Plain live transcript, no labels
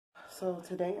So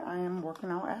today I am working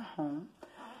out at home,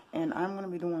 and I'm going to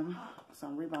be doing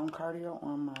some rebound cardio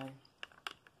on my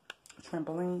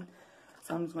trampoline.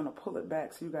 So I'm just going to pull it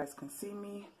back so you guys can see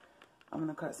me. I'm going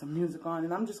to cut some music on,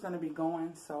 and I'm just going to be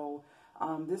going. So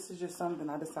this is just something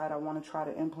I decided I want to try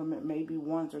to implement maybe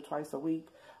once or twice a week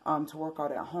to work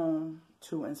out at home,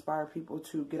 to inspire people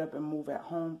to get up and move at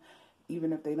home,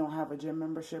 even if they don't have a gym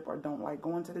membership or don't like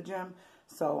going to the gym.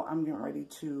 So I'm getting ready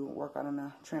to work out on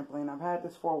a trampoline. I've had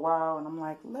this for a while, and I'm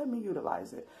like, let me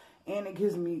utilize it. And it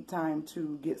gives me time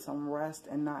to get some rest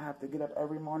and not have to get up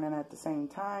every morning at the same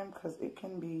time, because it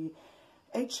can be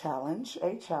a challenge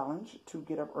to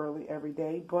get up early every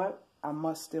day, but I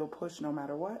must still push no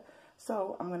matter what.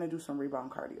 So I'm going to do some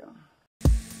rebound cardio.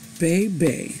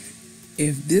 Baby,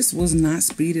 if this was not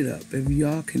speeded up, if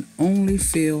y'all can only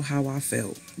feel how I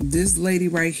felt. This lady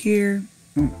right here,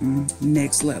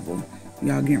 next level.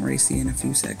 Y'all getting ready to see in a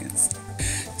few seconds.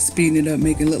 Speeding it up,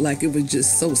 making it look like it was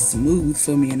just so smooth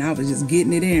for me and I was just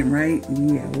getting it in, right?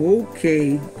 Yeah,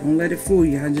 okay. Don't let it fool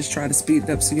you. I just try to speed it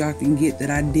up so y'all can get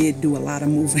that I did do a lot of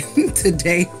moving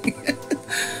today.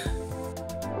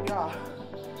 Y'all,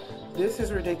 this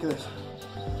is ridiculous.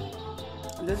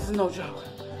 This is no joke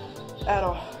at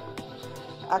all.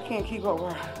 I can't keep up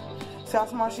with her. See how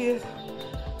small she is?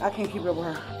 I can't keep up with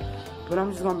her. But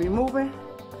I'm just going to be moving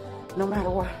no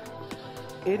matter what.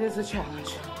 It is a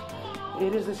challenge.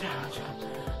 It is a challenge.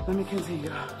 Let me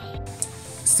continue.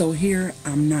 So here,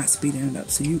 I'm not speeding it up,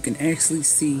 so you can actually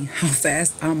see how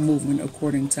fast I'm moving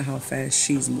according to how fast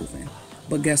she's moving.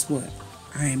 But guess what?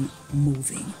 I'm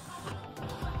moving.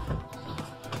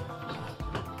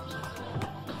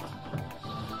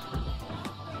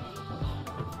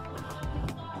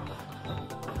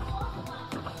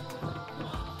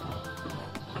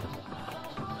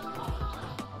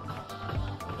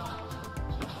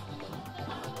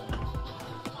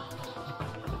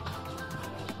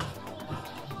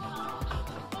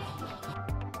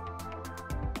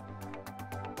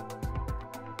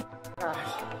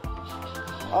 Gosh.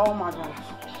 Oh my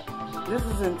gosh. This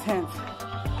is intense.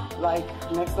 Like,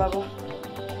 next level.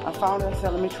 I found her,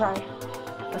 said let me try it.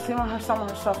 I seen on her some of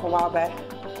her stuff a while back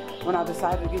when I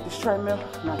decided to get this treadmill.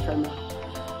 Not treadmill.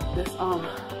 This,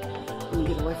 let me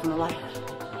get away from the light.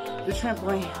 The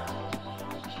trampoline.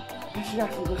 And she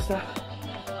got some good stuff.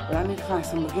 But I need to find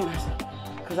some beginners,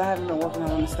 because I haven't been working out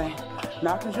on this thing.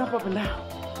 Now I can jump up and down.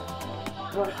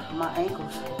 But my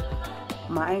ankles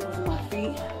and my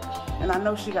feet. And I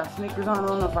know she got sneakers on. I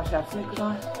don't know if I should have sneakers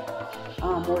on.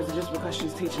 Or is it just because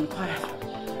she's teaching the class?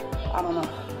 I don't know.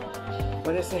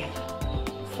 But it's a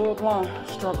full-blown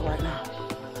struggle right now.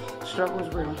 Struggle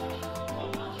is real.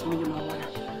 Let me get my water.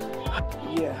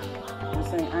 Yeah,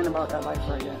 this ain't about that life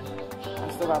right yet. I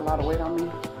still got a lot of weight on me.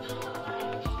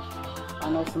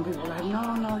 I know some people are like,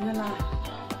 no, you're not.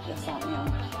 Yes, I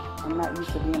am. I'm not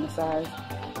used to being the size.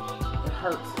 It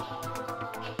hurts.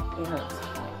 It hurts.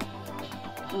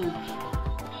 I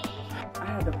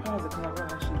had to pause it because I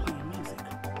realized she was playing music.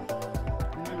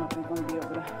 And I don't think I'm going to be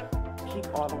able to keep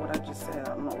all of what I just said. I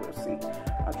don't know, we'll see.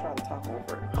 I'll try to talk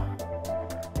over it.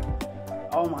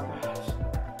 Oh my gosh.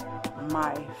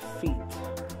 My feet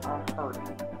are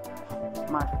hurting.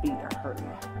 My feet are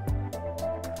hurting.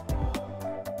 Oh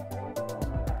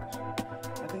my gosh.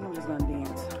 I think I'm just going to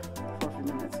dance for a few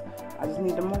minutes. I just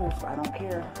need to move. I don't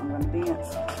care. I'm going to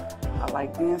dance. I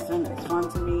like dancing. It's fun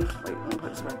to me. Wait, let me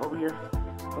put this back over here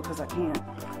because I can't.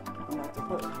 I like to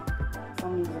put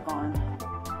some music on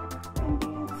and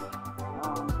dance.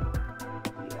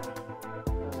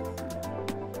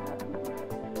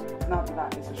 It's not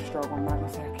that it's a struggle. I'm not going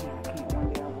to say I can't. One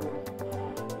day I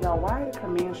will. Y'all, why the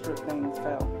command strip things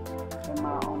fell? And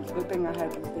my it's a good thing I had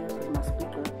this there because my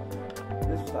speaker,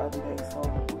 this was the other day. So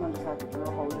we're going to just have to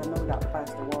drill holes. I know we got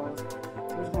plaster walls. So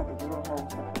we're just going to have to drill holes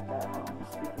to put that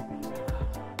speaker thing.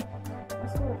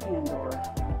 Let's go to Pandora.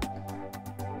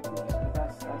 Yeah,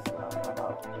 that's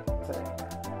about today.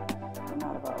 I'm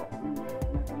not about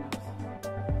nothing else.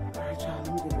 Alright, y'all,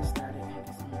 let me get this started and get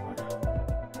some water.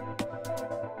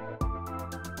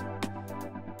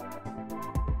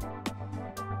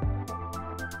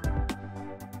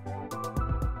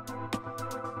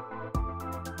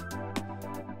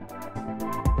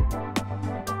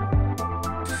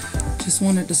 Just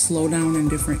wanted to slow down in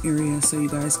different areas so you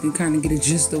guys can kind of get a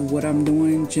gist of what I'm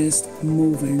doing. Just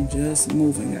moving,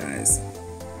 guys.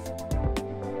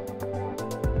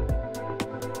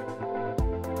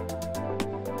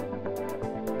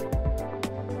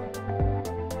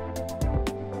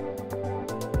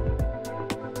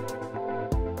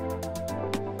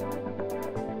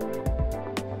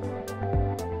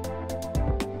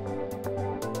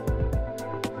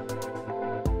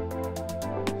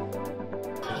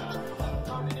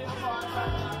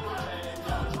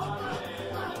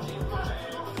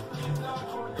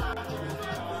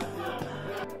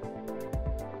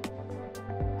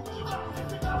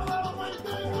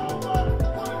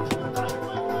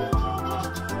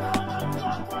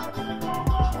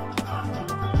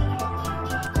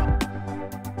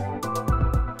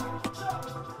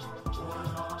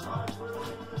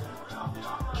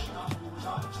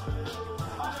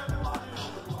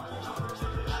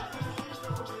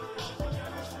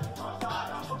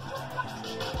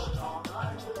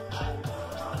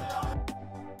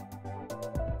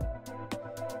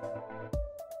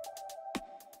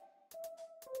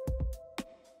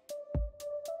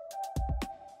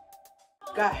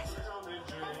 Guys,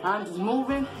 I'm just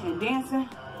moving and dancing.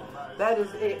 That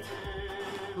is it.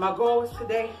 My goal is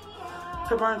today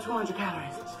to burn 200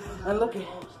 calories. And look at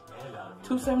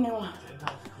 271.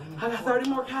 I got 30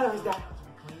 more calories, guys.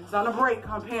 It's on a break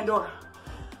on Pandora.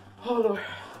 Oh, Lord.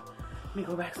 Let me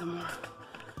go back some more.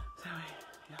 So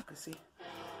y'all can see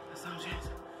the sun chance.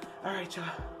 All right, y'all.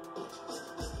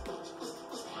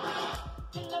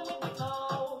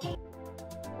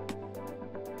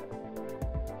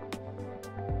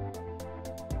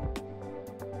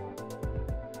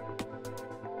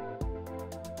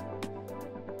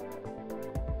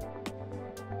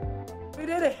 We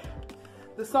did it.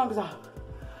 The song is off.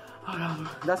 Hold on.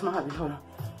 That's my hubby. Hold on.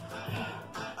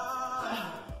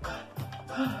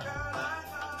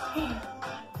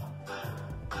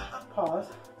 Pause.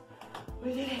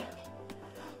 We did it.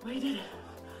 We did it.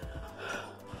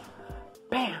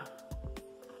 Bam.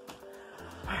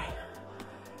 All right.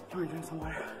 Come here, drink some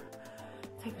water.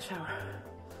 Take a shower.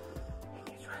 And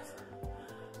get dressed.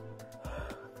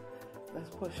 Let's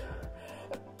push.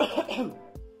 And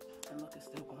look, it's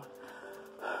still going.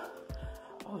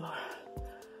 Oh, Lord.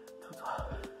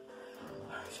 212.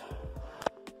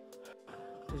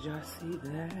 Did y'all see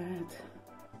that?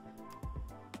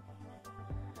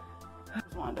 I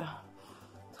just wanted to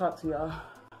talk to y'all.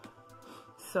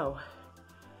 So,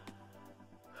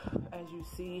 as you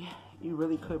see, you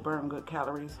really could burn good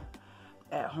calories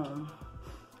at home,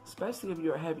 especially if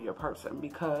you're a heavier person,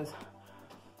 because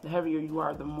the heavier you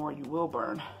are, the more you will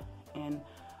burn in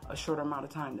a shorter amount of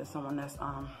time than someone that's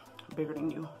bigger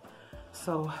than you.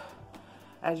 So,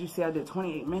 as you see, I did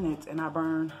 28 minutes and I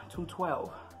burned 212.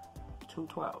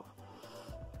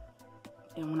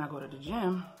 And when I go to the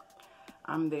gym,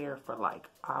 I'm there for like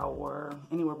hour,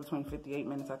 anywhere between 58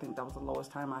 minutes. I think that was the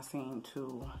lowest time I seen,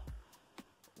 to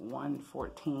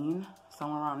 114,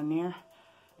 somewhere around in there.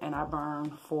 And I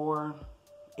burned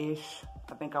 4-ish.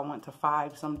 I think I went to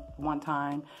 5 one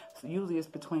time. So usually it's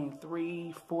between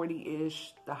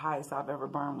 340-ish. The highest I've ever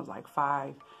burned was like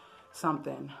 5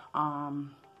 something.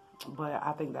 But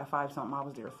I think that 5 something, I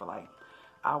was there for like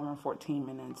hour and 14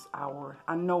 minutes, hour.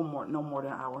 I know no more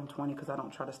than an hour and 20, because I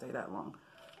don't try to stay that long.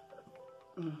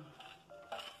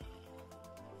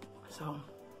 So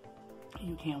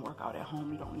you can work out at home.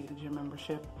 You don't need a gym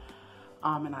membership.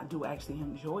 And I do actually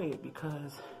enjoy it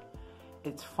because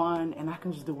it's fun and I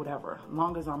can just do whatever, as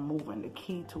long as I'm moving. The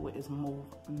key to it is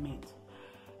movement.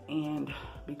 And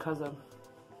because of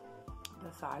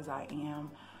the size I am,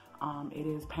 it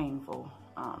is painful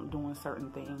doing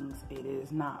certain things. It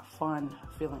is not fun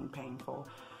feeling painful.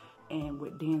 And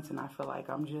with dancing, I feel like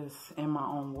I'm just in my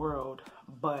own world,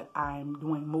 but I'm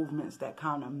doing movements that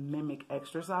kind of mimic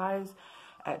exercise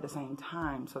at the same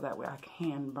time, so that way I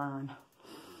can burn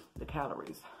the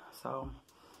calories. So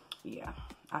yeah,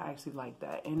 I actually like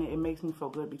that. And it makes me feel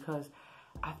good, because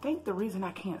I think the reason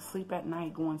I can't sleep at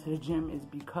night going to the gym is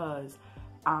because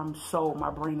my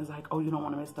brain is like, oh, you don't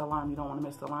want to miss the alarm. You don't want to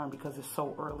miss the alarm, because it's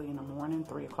so early in the morning,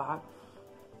 3 o'clock.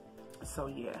 So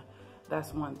yeah,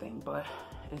 that's one thing, but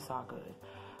it's all good.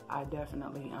 I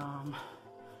definitely, I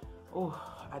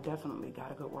definitely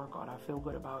got a good workout. I feel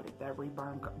good about it. That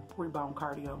rebound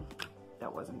cardio,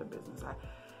 that wasn't the business.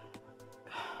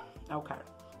 Okay,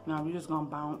 now if you're just gonna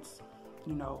bounce,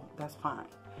 you know, that's fine.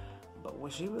 But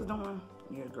what she was doing,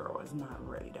 your girl is not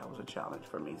ready. That was a challenge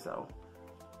for me, so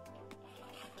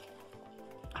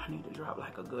I need to drop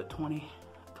like a good 20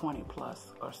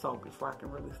 plus or so before I can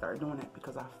really start doing it,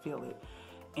 because I feel it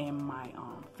in my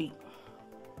feet.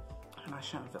 And I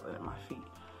shouldn't feel it in my feet.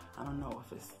 I don't know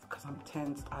if it's because I'm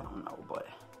tensed. I don't know, but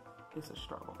it's a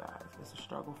struggle, guys. It's a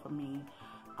struggle for me.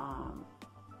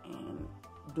 And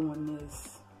doing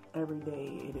this every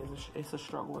day, it's a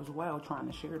struggle as well, trying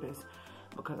to share this,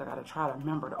 because I gotta try to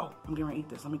remember to, oh, I'm gonna eat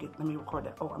this. Let me record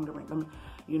that. Oh, let me,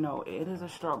 you know, it is a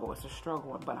struggle. It's a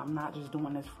struggle, but I'm not just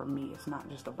doing this for me. It's not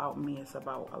just about me. It's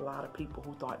about a lot of people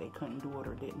who thought they couldn't do it,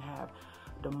 or didn't have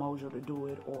the mojo to do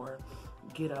it, or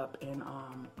get up and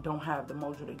don't have the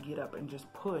mojo to get up and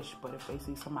just push. But if they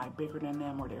see somebody bigger than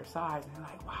them or their size, they're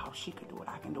like, wow, she could do it.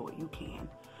 I can do it. You can.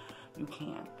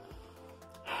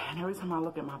 And every time I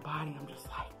look at my body, I'm just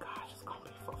like, gosh, it's gonna be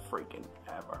for freaking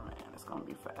ever, man. It's gonna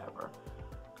be forever.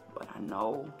 But I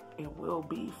know it will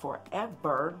be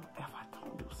forever if I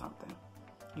don't do something.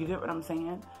 You get what I'm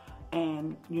saying?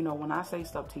 And, you know, when I say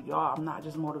stuff to y'all, I'm not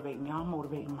just motivating y'all, I'm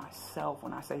motivating myself.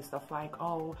 When I say stuff like,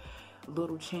 oh,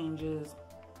 little changes,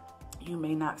 you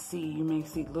may see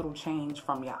little change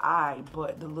from your eye,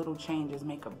 but the little changes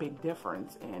make a big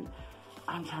difference. And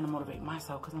I'm trying to motivate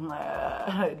myself, because I'm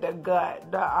like, the gut,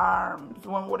 the arms,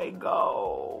 when will they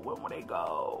go?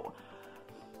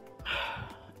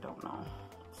 Don't know.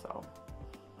 So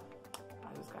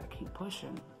gotta keep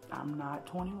pushing. I'm not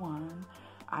 21.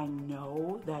 I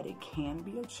know that it can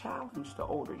be a challenge the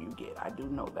older you get. I do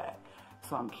know that.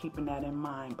 So I'm keeping that in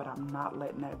mind, but I'm not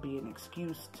letting that be an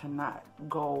excuse to not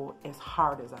go as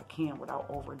hard as I can without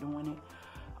overdoing it.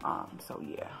 So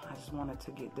yeah, I just wanted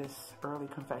to get this early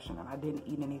confession, and I didn't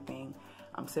eat anything.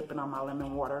 I'm sipping on my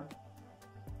lemon water.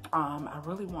 I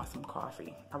really want some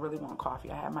coffee. I really want coffee.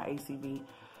 I had my ACV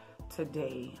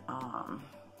today,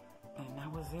 and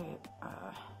that was it.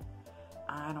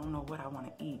 I don't know what I want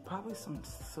to eat. Probably some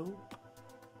soup.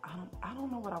 I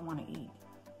don't know what I want to eat.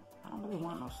 I don't really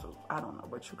want no soup. I don't know,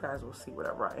 but you guys will see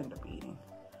whatever I end up eating.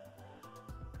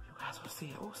 You guys will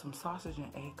see. Oh, some sausage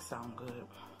and eggs sound good.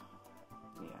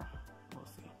 Yeah, we'll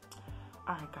see.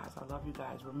 All right, guys, I love you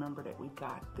guys. Remember that we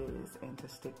got this, and to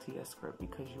stick to your script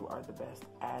because you are the best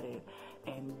at it,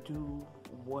 and do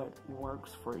what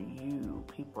works for you.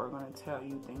 People are going to tell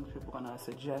you things. People are going to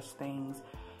suggest things.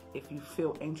 If you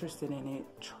feel interested in it,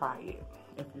 try it.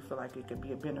 If you feel like it could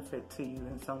be a benefit to you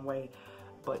in some way,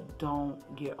 but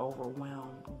don't get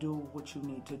overwhelmed. Do what you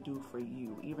need to do for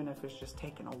you, even if it's just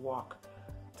taking a walk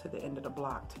to the end of the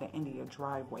block, to the end of your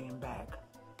driveway and back.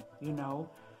 You know,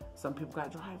 some people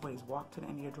got driveways. Walk to the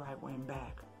end of your driveway and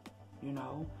back. You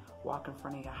know, walk in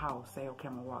front of your house. Say, okay,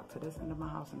 I'm gonna walk to this end of my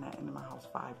house and that end of my house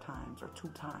 5 times or 2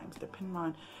 times, depending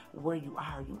on where you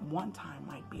are. One time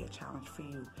might be a challenge for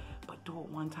you, but do it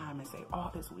one time and say, oh,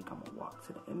 this week I'm gonna walk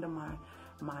to the end of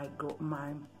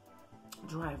my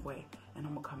driveway and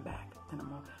I'm gonna come back.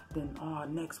 Then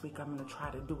next week I'm gonna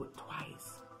try to do it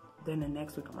twice. Then the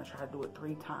next week I'm gonna try to do it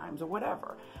 3 times or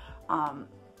whatever.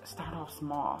 Start off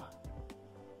small,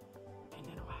 and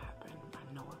it'll happen.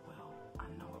 I know it will. I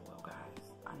know it will,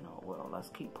 guys. I know it will. Let's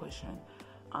keep pushing.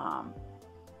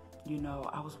 You know,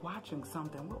 I was watching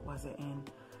something. What was it? And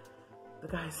the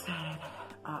guy said,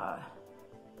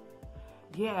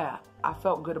 yeah, I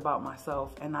felt good about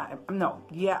myself, and I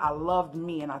loved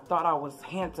me, and I thought I was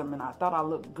handsome, and I thought I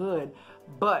looked good,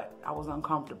 but I was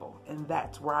uncomfortable, and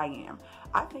that's where I am.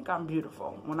 I think I'm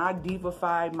beautiful. When I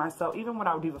divified myself, even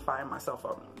without divifying myself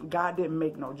up, God didn't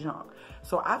make no junk.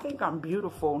 So I think I'm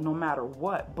beautiful no matter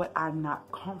what, but I'm not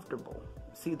comfortable.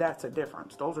 See, that's a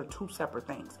difference. Those are 2 separate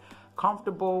things.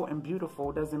 Comfortable and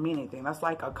beautiful doesn't mean anything. That's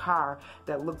like a car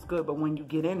that looks good, but when you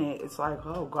get in it, it's like,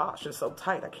 oh gosh, it's so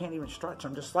tight. I can't even stretch.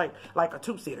 I'm just like a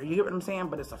 2-seater. You get what I'm saying?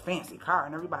 But it's a fancy car,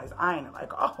 and everybody's eyeing it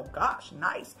like, oh gosh,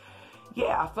 nice.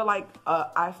 Yeah,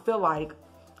 I feel like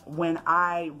when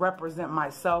I represent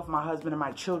myself, my husband, and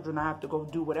my children, I have to go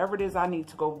do whatever it is I need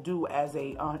to go do as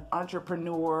a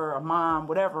entrepreneur, a mom,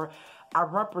 whatever. I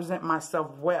represent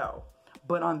myself well.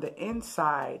 But on the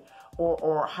inside,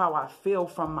 or how I feel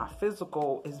from my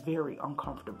physical, is very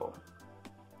uncomfortable.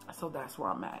 So that's where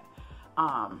I'm at.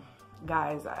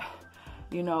 Guys,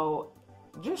 you know,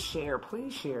 just share.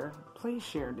 Please share. Please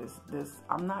share this.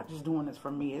 I'm not just doing this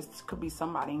for me. It could be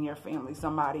somebody in your family,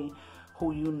 somebody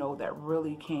who you know that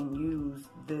really can use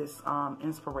this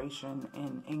inspiration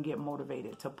and get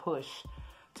motivated to push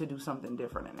to do something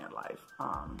different in their life,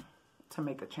 to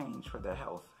make a change for their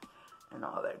health and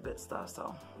all that good stuff.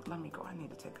 So let me go. I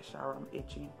need to take a shower. I'm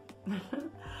itchy.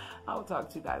 I'll talk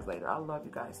to you guys later. I love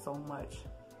you guys so much.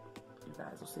 You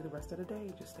guys will see the rest of the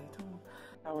day. Just stay tuned.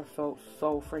 Shower felt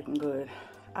so freaking good.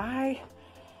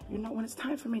 You know, when it's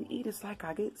time for me to eat, it's like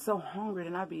I get so hungry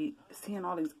and I be seeing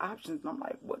all these options and I'm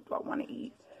like, what do I want to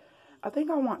eat? I think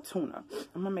I want tuna.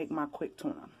 I'm gonna make my quick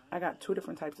tuna. I got 2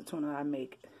 different types of tuna I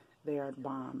make. They are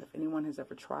bomb. If anyone has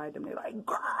ever tried them, they're like,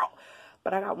 girl.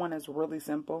 But I got one that's really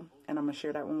simple, and I'm going to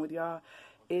share that one with y'all.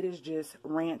 It is just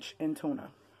ranch and tuna.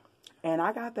 And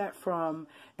I got that from,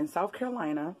 in South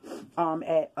Carolina,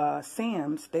 at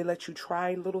Sam's. They let you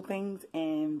try little things,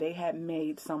 and they had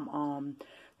made some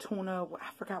tuna.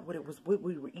 I forgot what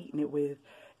we were eating it with.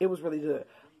 It was really good.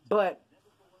 But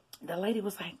the lady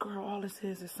was like, girl, all this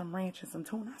is some ranch and some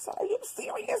tuna. I said, are you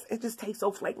serious? It just tastes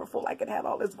so flavorful. Like it had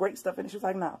all this great stuff in it. She was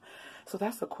like, no. So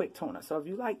that's a quick tuna. So if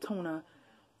you like tuna,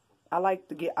 I like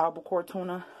to get albacore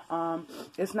tuna.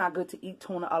 It's not good to eat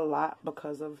tuna a lot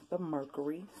because of the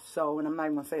mercury. So, and I'm not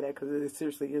even going to say that because it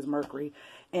seriously is mercury.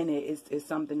 And it's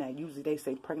something that usually they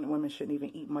say pregnant women shouldn't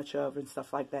even eat much of and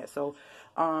stuff like that. So,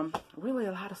 really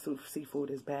a lot of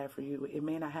seafood is bad for you. It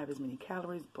may not have as many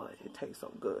calories, but it tastes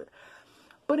so good.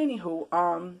 But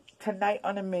anywho, tonight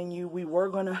on the menu, we were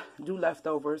going to do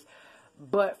leftovers.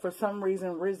 But for some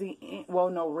reason,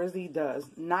 Rizzy does.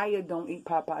 Naya don't eat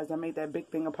pot pies. I made that big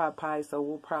thing of pot pies, so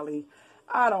we'll probably,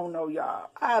 I don't know, y'all.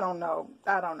 I don't know.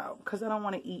 Because I don't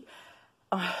want to eat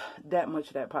that much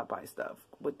of that pot pie stuff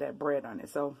with that bread on it.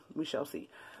 So we shall see.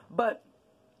 But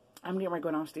I'm getting ready to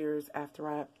go downstairs after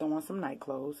I throw on some night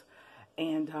clothes.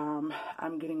 And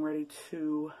I'm getting ready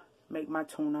to make my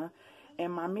tuna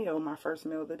and my meal, my first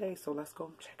meal of the day. So let's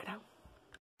go check it out.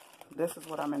 This is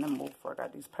what I'm in the mood for. I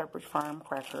got these Pepperidge Farm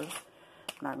crackers.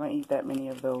 I'm not going to eat that many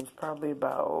of those. Probably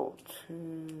about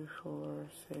 2, 4,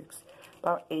 6,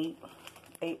 about 8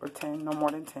 or 10, no more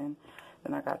than 10.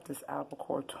 Then I got this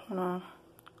albacore tuna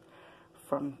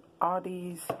from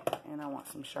Aldi's, and I want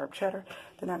some sharp cheddar.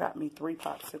 Then I got me 3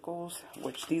 popsicles,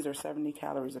 which these are 70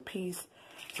 calories a piece.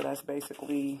 So that's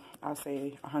basically, I'll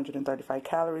say 135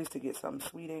 calories to get something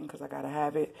sweet in, because I got to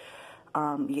have it.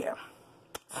 Yeah.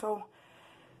 So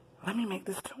let me make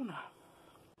this tuna.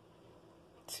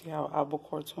 See how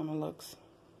albacore tuna looks?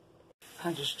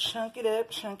 I just chunk it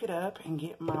up, and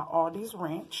get my Aldi's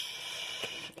ranch.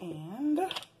 And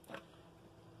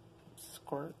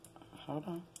squirt. Hold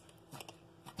on.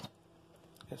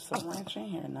 There's some ranch in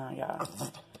here now, y'all.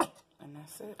 And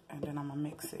that's it. And then I'm going to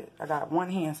mix it. I got one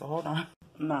hand, so hold on.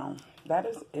 No, that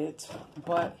is it.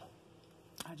 But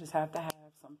I just have to have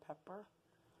some pepper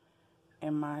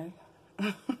in my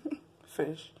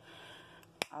fish.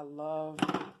 I love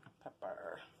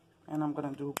pepper. And I'm going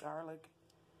to do garlic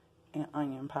and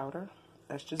onion powder.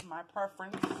 That's just my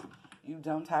preference. You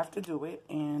don't have to do it.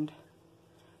 And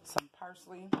some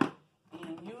parsley.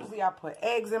 And usually I put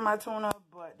eggs in my tuna,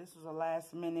 but this was a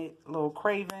last minute little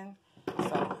craving.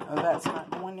 So that's not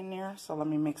going in there. So let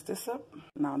me mix this up.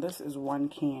 Now this is 1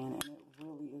 can, and it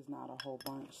really is not a whole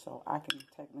bunch. So I can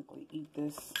technically eat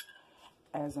this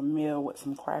as a meal with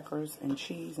some crackers and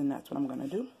cheese, and that's what I'm going to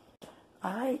do.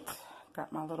 All right.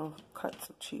 Got my little cuts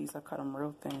of cheese. I cut them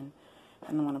real thin.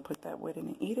 And I'm going to put that with it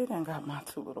and eat it. And got my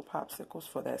 2 little popsicles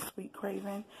for that sweet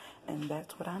craving. And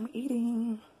that's what I'm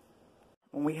eating.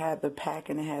 When we had the pack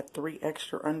and it had 3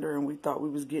 extra under, and we thought we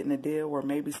was getting a deal where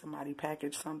maybe somebody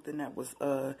packaged something that was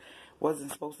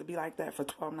wasn't supposed to be like that for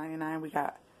 $12.99, we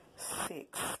got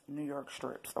 6 New York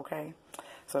strips, okay?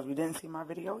 So if you didn't see my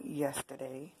video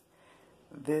yesterday,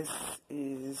 this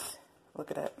is,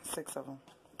 look at that, 6 of them,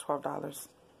 $12.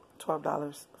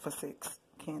 $12 for 6.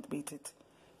 Can't beat it.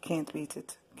 Can't beat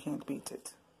it. Can't beat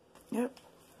it. Yep.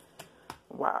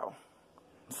 Wow.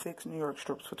 6 New York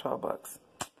strips for 12 bucks.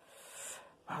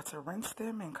 About to rinse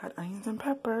them and cut onions and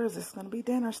peppers. It's going to be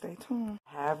dinner. Stay tuned.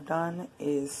 What I have done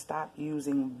is stop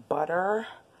using butter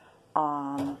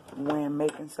when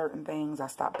making certain things. I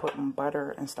stopped putting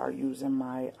butter and start using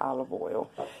my olive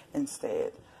oil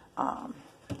instead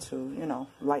to, you know,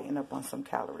 lighten up on some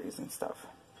calories and stuff.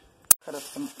 Cut up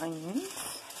some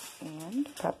onions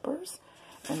and peppers.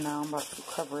 And now I'm about to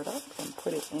cover it up and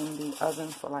put it in the oven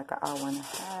for like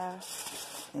 1.5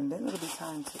 hours. And then it'll be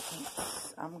time to eat.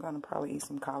 I'm going to probably eat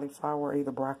some cauliflower,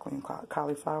 either broccoli and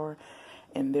cauliflower.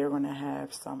 And they're going to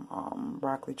have some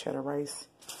broccoli cheddar rice.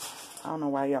 I don't know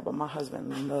why, y'all, but my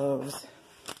husband loves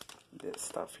this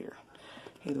stuff here.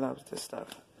 He loves this stuff.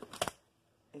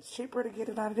 It's cheaper to get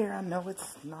it out of there. I know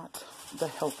it's not the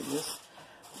healthiest,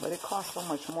 but it costs so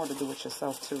much more to do it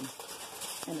yourself, too.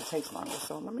 And it takes longer.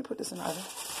 So let me put this in the oven,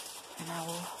 and I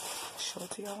will show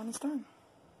it to y'all when it's done.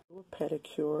 Do a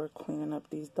pedicure, cleaning up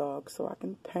these dogs so I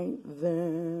can paint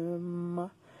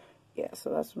them. Yeah, so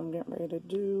that's what I'm getting ready to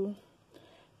do.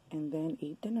 And then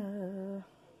eat dinner.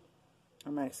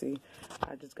 I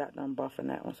just got done buffing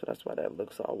that one, so that's why that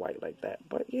looks all white like that.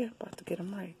 But yeah, about to get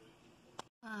them right.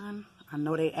 I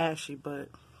know they ashy, but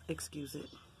excuse it.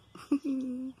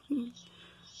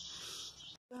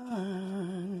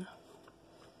 Done.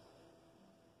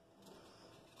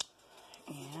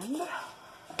 And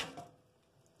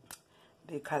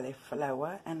the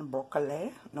cauliflower and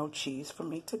broccoli. No cheese for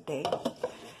me today.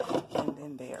 And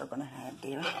then they are going to have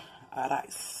their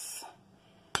rice.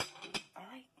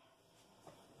 Alright.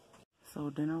 So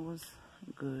dinner was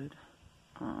good.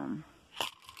 Yeah,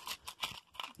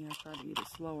 I tried to eat it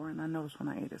slower. And I noticed when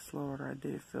I ate it slower, I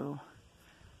did feel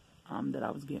that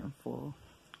I was getting full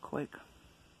quick.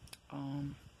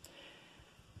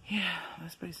 Yeah,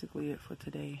 that's basically it for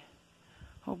today.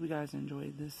 Hope you guys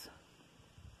enjoyed this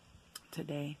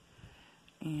today,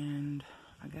 and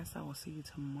I guess I will see you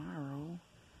tomorrow.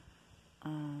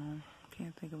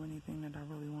 Can't think of anything that I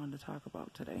really wanted to talk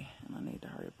about today, and I need to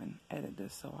hurry up and edit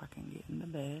this so I can get into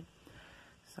bed.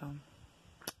 So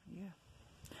yeah,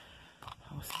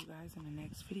 I'll see you guys in the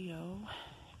next video,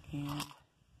 and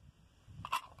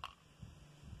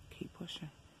keep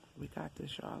pushing. We got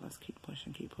this, y'all. Let's keep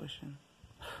pushing, keep pushing.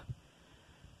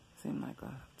 Seemed like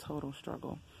a total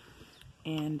struggle,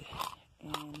 and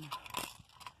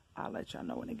I'll let y'all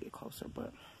know when it get closer.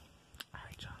 But all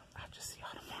right, y'all, I'll just see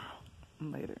y'all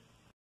tomorrow. Later.